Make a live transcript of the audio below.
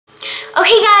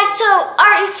Okay guys, so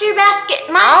our Easter basket,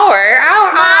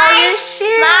 my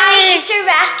Easter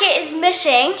basket is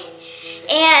missing,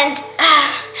 and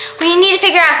we need to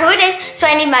figure out who it is, so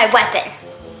I need my weapon.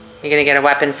 You're gonna get a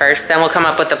weapon first, then we'll come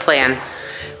up with a plan.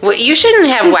 Well, you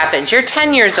shouldn't have weapons, you're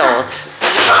 10 years old.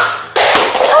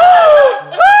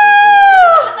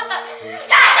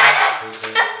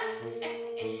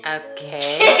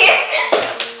 Okay.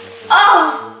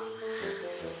 Oh!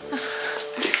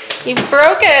 You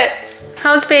broke it.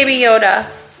 How's Baby Yoda?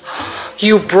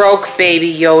 You broke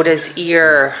Baby Yoda's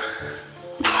ear.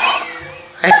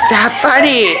 It's not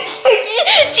funny.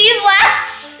 She's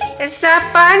laughing. It's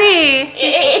not funny.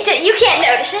 You can't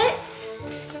notice it.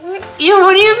 What do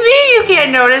you mean you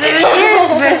can't notice it? His ear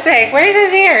is missing. Where's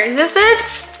his ear? Is this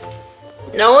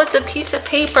it? No, it's a piece of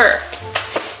paper.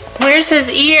 Where's his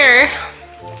ear?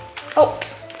 Oh.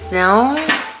 No?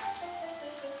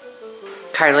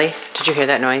 Carlie, did you hear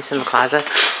that noise in the closet?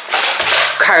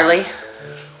 Carlie?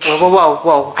 Whoa, whoa, whoa,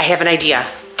 whoa. I have an idea.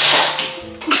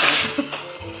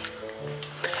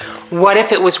 What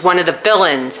if it was one of the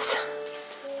villains?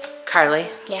 Carlie?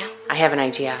 Yeah? I have an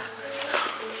idea.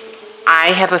 I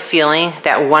have a feeling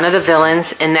that one of the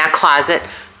villains in that closet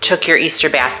took your Easter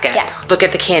basket. Yeah. Look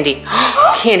at the candy.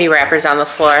 Candy wrappers on the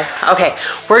floor. Okay,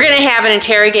 we're gonna have an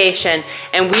interrogation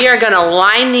and we are gonna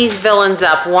line these villains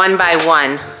up one by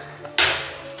one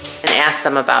and ask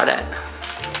them about it.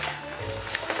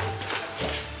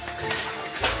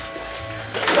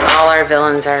 All our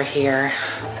villains are here.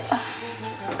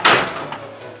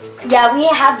 Yeah, we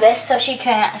have this so she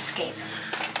can't escape.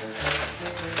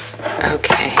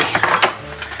 Okay.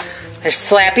 There's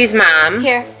Slappy's mom.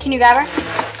 Here, can you grab her?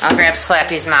 I'll grab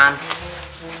Slappy's mom.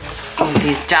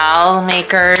 These doll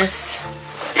makers.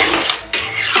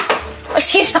 Oh,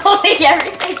 she's holding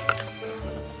everything.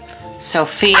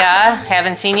 Sophia,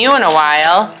 haven't seen you in a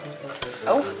while.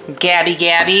 Oh.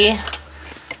 Gabby.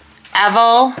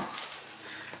 Evel.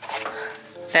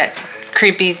 That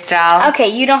creepy doll. Okay,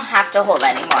 you don't have to hold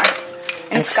anymore.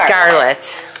 And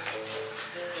Scarlet.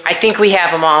 I think we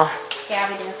have them all. Yeah,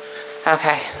 we do.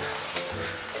 Okay.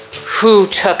 Who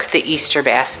took the Easter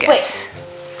baskets? Wait.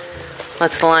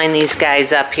 Let's line these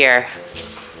guys up here.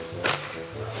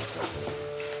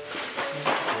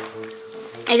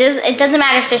 It doesn't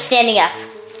matter if they're standing up.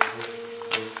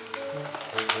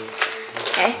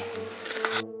 Okay.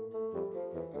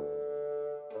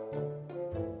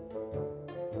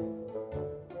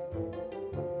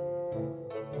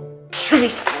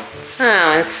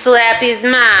 Oh, and Slappy's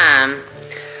mom.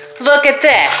 Look at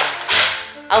this.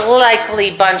 A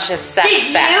likely bunch of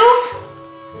suspects.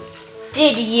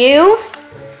 Did you?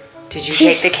 Did you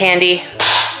take the candy?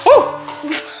 Woo!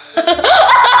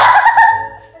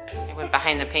 I went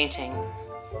behind the painting.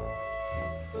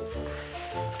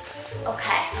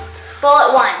 Okay.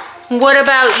 Bullet one. What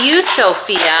about you,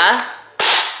 Sophia?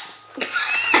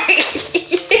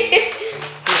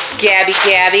 Miss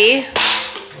Gabby.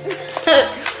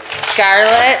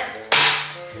 Scarlet.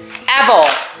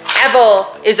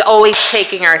 Evel is always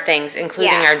taking our things,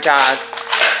 including our dog.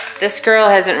 This girl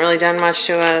hasn't really done much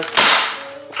to us.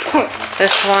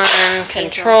 This one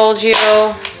controlled you.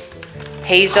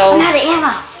 Hazel. I'm out of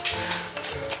ammo.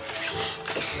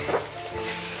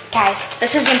 Guys,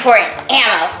 this is important.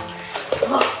 Ammo.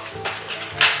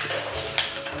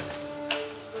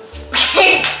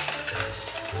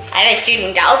 I like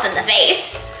shooting dolls in the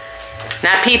face.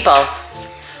 Not people.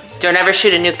 Don't ever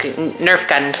shoot a Nerf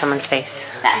gun in someone's face.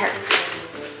 That hurts.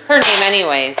 Her name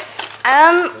anyways.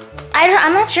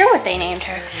 I'm not sure what they named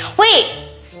her. Wait,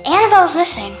 Annabelle's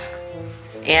missing.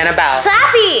 Annabelle.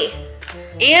 Slappy!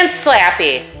 And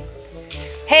Slappy.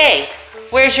 Hey,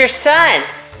 where's your son?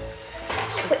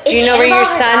 Do you know where your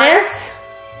son is?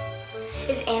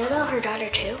 Is Annabelle her daughter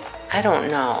too? I don't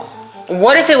know.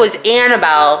 What if it was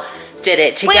Annabelle did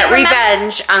it to get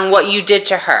revenge on what you did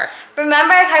to her?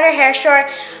 Remember I cut her hair short,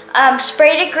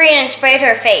 sprayed it green and sprayed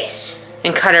her face.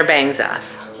 And cut her bangs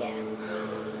off. Yeah.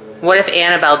 What if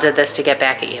Annabelle did this to get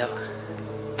back at you?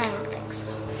 I don't think so.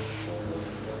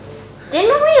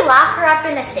 Didn't we lock her up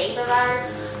in a safe of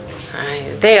ours?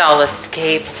 They all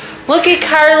escape. Look at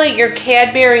Carlie, your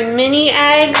Cadbury mini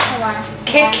eggs,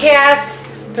 Kit Kats,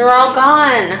 they're all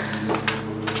gone.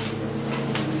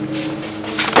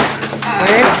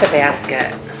 Where's the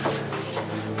basket?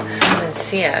 I didn't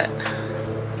see it.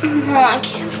 Oh, I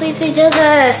can't believe they did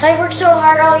this. I worked so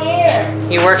hard all year.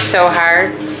 You worked so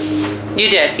hard? You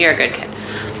did. You're a good kid.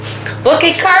 Look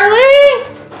at Carlie!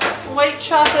 White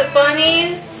chocolate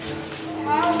bunnies.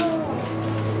 Oh.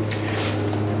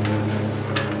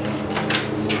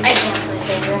 I can't believe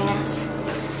they're doing this.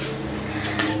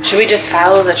 Should we just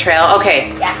follow the trail?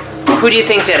 Okay. Yeah. Who do you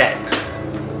think did it?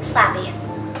 Slappy.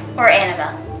 Or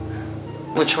Annabelle.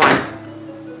 Which one?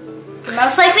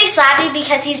 Most likely Slappy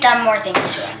because he's done more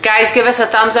things to us. Guys, give us a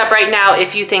thumbs up right now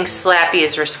if you think Slappy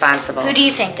is responsible. Who do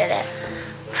you think did it?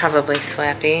 Probably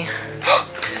Slappy.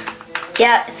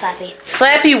 Yeah, it's Slappy.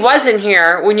 Slappy wasn't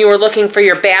here when you were looking for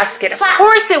your basket. Of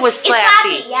course it was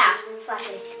Slappy. It's Slappy, yeah.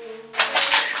 Slappy.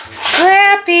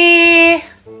 Slappy.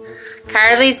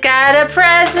 Carly's got a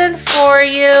present for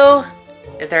you.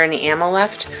 Is there any ammo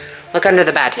left? Look under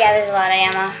the bed. Yeah, there's a lot of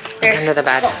ammo. There's under the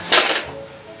bed.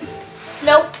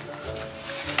 Nope.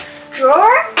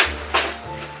 Drawer?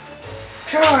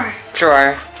 Drawer.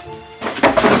 Drawer.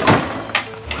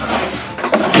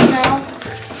 No.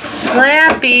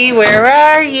 Slappy, where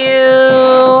are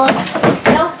you?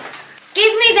 Nope.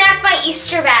 Give me back my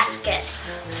Easter basket.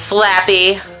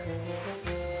 Slappy.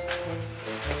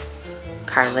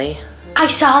 Carlie. I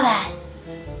saw that.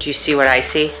 Do you see what I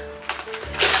see?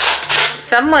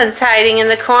 Someone's hiding in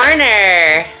the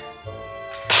corner.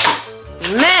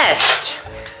 You missed.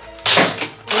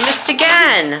 You missed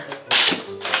again.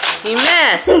 You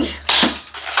missed.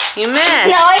 You missed.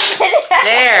 No, I didn't.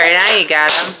 There, now you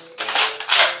got him.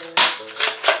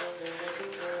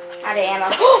 Out of ammo.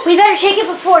 We better take it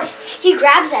before he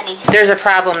grabs any. There's a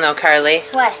problem though, Carlie.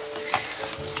 What?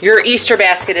 Your Easter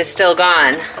basket is still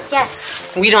gone.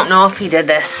 Yes. We don't know if he did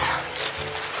this.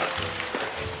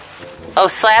 Oh,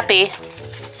 Slappy.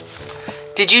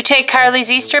 Did you take Carly's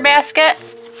Easter basket?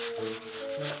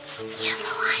 He has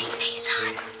a lying face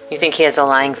on. You think he has a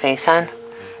lying face on?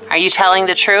 Are you telling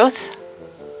the truth?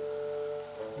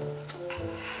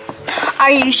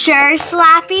 Are you sure,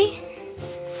 Slappy?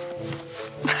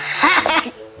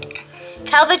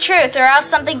 Tell the truth or else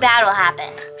something bad will happen.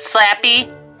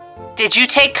 Slappy, did you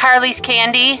take Carly's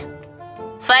candy?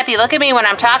 Slappy, look at me when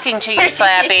I'm talking to you,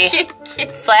 Slappy.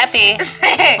 Slappy,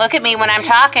 look at me when I'm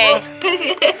talking.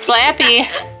 Slappy.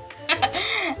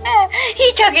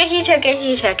 He took it, he took it,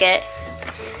 he took it.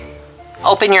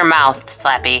 Open your mouth,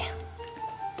 Slappy.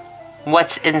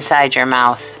 What's inside your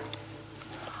mouth?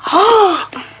 Oh,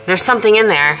 there's something in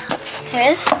there.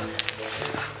 There is?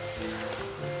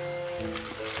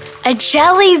 A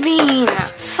jelly bean.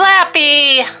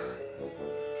 Slappy!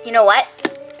 You know what?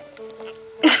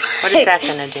 What is that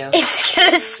gonna do? It's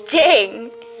gonna sting.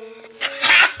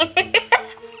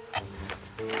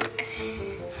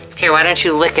 Here, why don't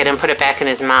you lick it and put it back in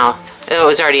his mouth? Oh, it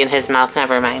was already in his mouth,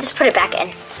 never mind. Just put it back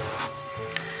in.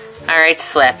 Alright,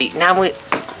 Slappy. Now we... Ew,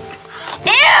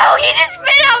 he just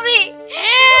spit on me.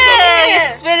 Ew, he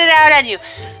spit it out on you.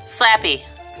 Slappy.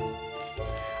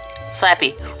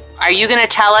 Slappy, are you gonna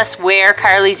tell us where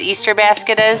Carly's Easter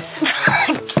basket is?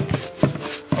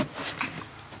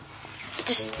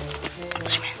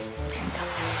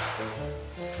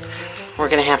 We're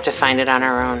gonna have to find it on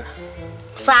our own.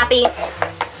 Slappy,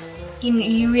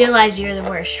 you realize you're the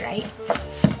worst, right?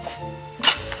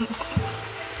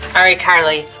 All right,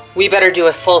 Carlie, we better do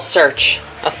a full search,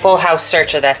 a full house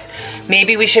search of this.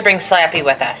 Maybe we should bring Slappy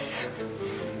with us.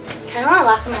 I don't want to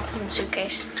lock him up in the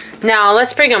suitcase. No,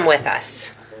 let's bring him with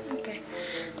us. Okay.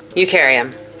 You carry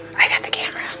him. I got the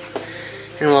camera.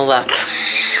 And we'll look.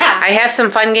 I have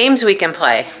some fun games we can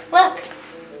play. Look.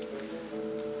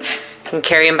 You can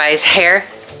carry him by his hair.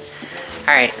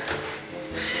 All right.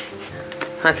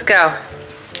 Let's go.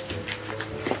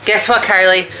 Guess what,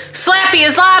 Carlie? Slappy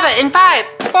is lava in 5,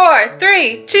 4,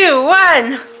 3, 2,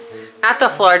 1. Not the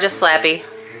floor, just Slappy.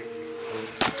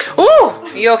 Ooh,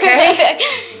 you okay?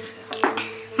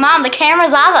 Mom, the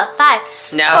camera's lava. 5,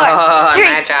 No, 4, 3,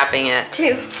 I'm not dropping it.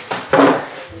 2.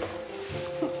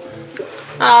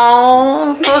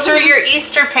 Oh, those were your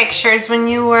Easter pictures when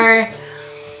you were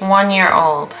 1 year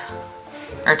old.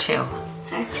 Or 2. 2.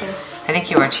 I think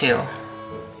you were 2.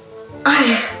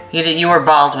 You were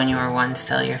bald when you were 1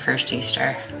 still, your first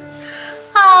Easter.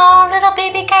 Oh, little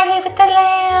baby Carlie with the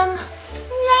lamb.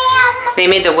 Lamb. They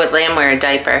made the lamb wear a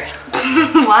diaper.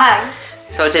 Why?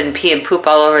 So it didn't pee and poop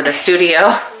all over the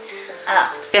studio.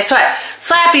 Oh. Guess what?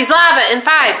 Slappy's lava in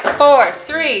 5, 4,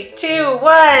 3, 2,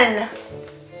 1.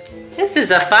 This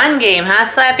is a fun game, huh,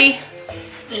 Slappy?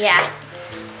 Yeah.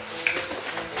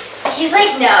 He's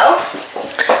like, no.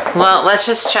 Well, let's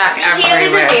just check everywhere. Is he under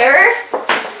the mirror?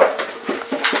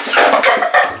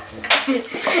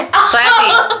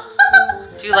 Slappy,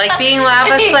 do you like being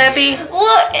lava, Slappy?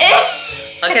 Look.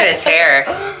 Look at his hair.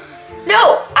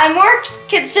 No, I'm more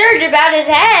concerned about his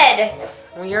head.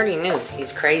 We already knew.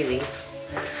 He's crazy.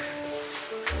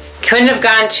 Couldn't have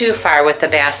gone too far with the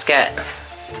basket.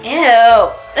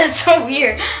 Ew, that's so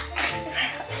weird.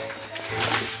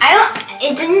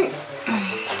 It didn't.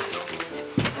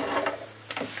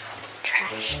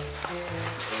 Trash.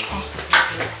 Okay.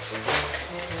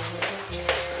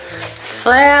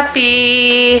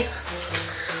 Slappy.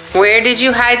 Where did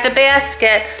you hide the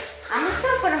basket? I'm just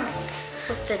gonna put him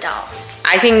with the dolls.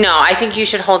 I think you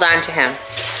should hold on to him.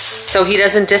 So he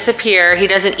doesn't disappear. He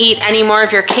doesn't eat any more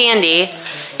of your candy.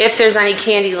 If there's any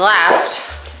candy left.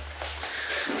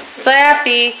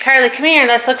 Slappy. Carlie, come here.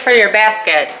 Let's look for your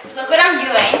basket. Look what I'm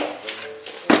doing.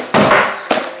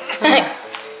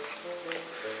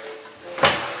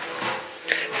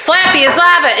 Slappy is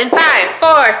lava in 5,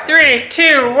 4, 3,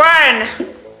 2, 1.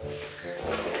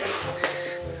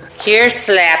 Here,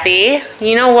 Slappy.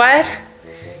 You know what?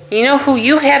 You know who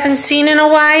you haven't seen in a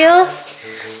while?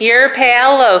 Your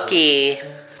pal Loki.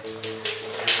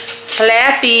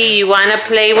 Slappy, you want to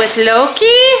play with Loki?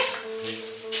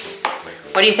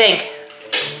 What do you think?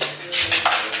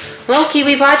 Loki,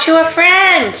 we bought you a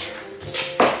friend.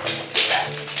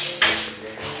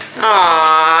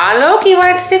 Aww, Loki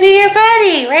wants to be your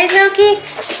buddy. Right, Loki?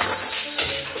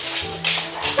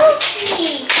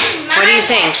 Loki. What do you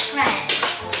think?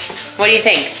 What do you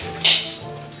think?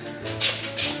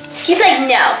 He's like,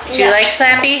 no. Do you like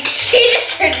Slappy? She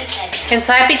just turned his head. Can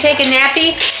Slappy take a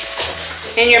nappy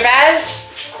in your bed?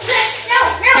 No.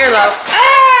 Here, Lo.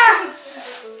 Ah!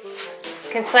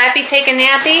 Can Slappy take a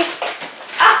nappy?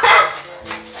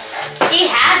 He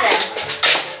hasn't.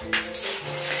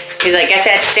 He's like, get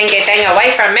that stinky thing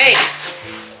away from me.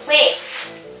 Wait.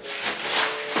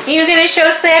 You gonna show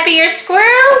Slappy your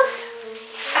squirrels?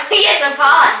 He has a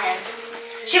paw on him.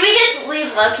 Should we just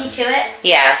leave Loki to it?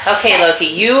 Yeah. Okay, Loki.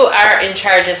 You are in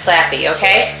charge of Slappy,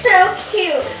 okay? So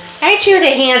cute. Aren't you the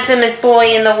handsomest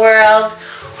boy in the world?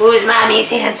 Who's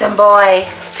mommy's handsome boy?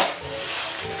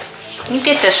 You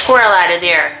get the squirrel out of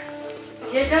there.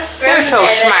 There's no squirrel. You're so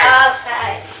smart.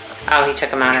 Outside. Oh, he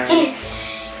took him out already.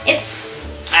 It's...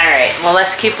 Alright, well,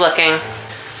 let's keep looking.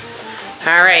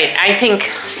 Alright, I think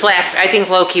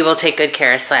Loki will take good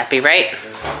care of Slappy, right?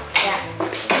 Yeah.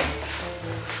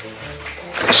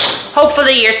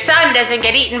 Hopefully your son doesn't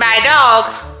get eaten by a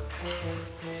dog.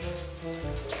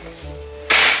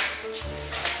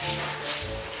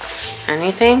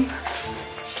 Anything?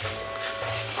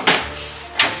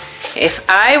 If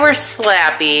I were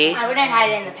Slappy, I wouldn't hide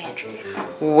it in the pantry.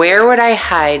 where would I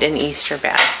hide an Easter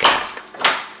basket?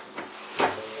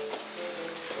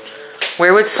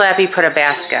 Where would Slappy put a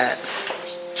basket?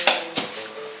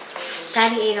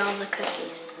 Daddy ate all the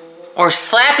cookies. Or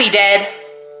Slappy did.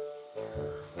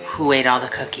 Who ate all the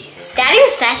cookies? Daddy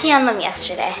was snacking on them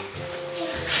yesterday.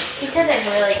 He said they're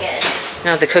really good.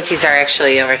 No, the cookies are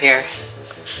actually over here.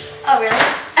 Oh, really?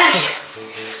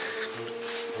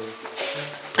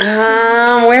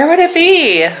 Where would it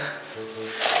be?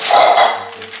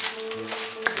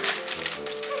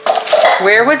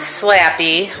 Where would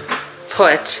Slappy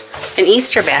put an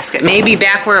Easter basket? Maybe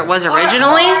back where it was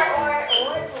originally?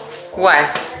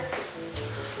 What?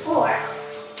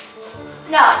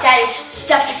 No, Daddy's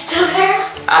stuff is still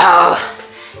there. Oh,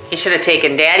 he should have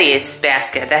taken Daddy's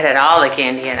basket. That had all the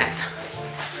candy in it.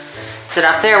 Is it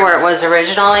up there where it was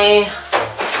originally?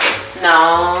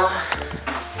 No.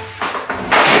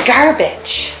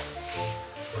 Garbage.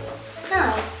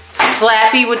 No.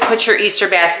 Slappy would put your Easter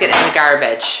basket in the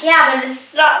garbage. Yeah, but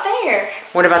it's not there.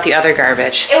 What about the other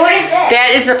garbage? It wouldn't fit.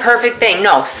 That is the perfect thing.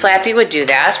 No, Slappy would do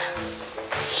that.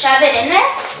 Shove it in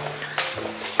there?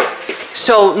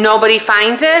 So nobody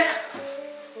finds it?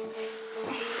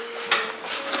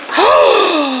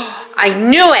 I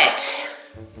knew it!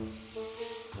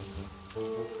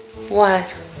 What?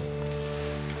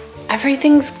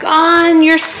 Everything's gone.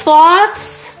 Your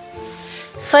sloths?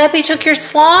 Slappy took your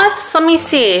sloths? Let me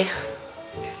see.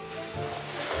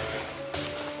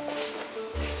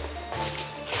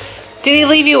 Did he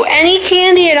leave you any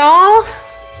candy at all?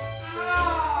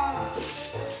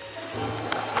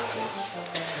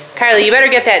 Carlie, you better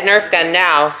get that Nerf gun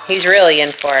now. He's really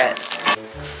in for it.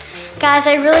 Guys,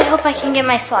 I really hope I can get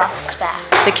my sloths back.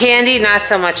 The candy, not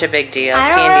so much a big deal. I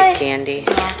don't Candy's really- candy.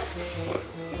 Yeah.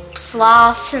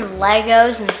 Sloths and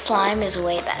Legos and slime is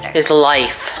way better. His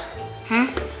life.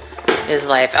 His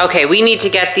life. Okay, we need to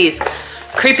get these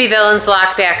creepy villains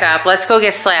locked back up. Let's go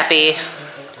get Slappy.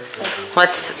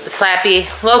 What's Slappy?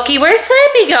 Loki, where'd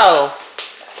Slappy go?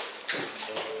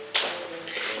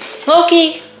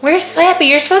 Loki, where's Slappy?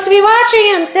 You're supposed to be watching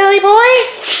him, silly boy.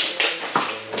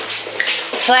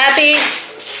 Slappy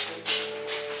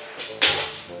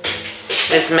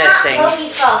is missing. Not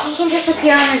Loki's fault. He can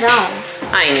disappear on his own.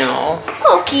 I know.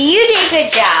 Loki, you did a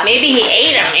good job. Maybe he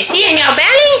ate him. Is he in your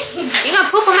belly? You gonna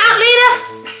poop him out later?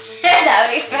 That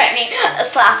would be funny. A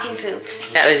sloppy poop.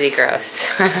 That would be gross.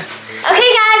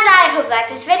 Okay guys, I hope you liked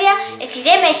this video. If you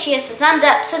did, make sure you hit the thumbs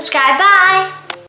up, subscribe, bye!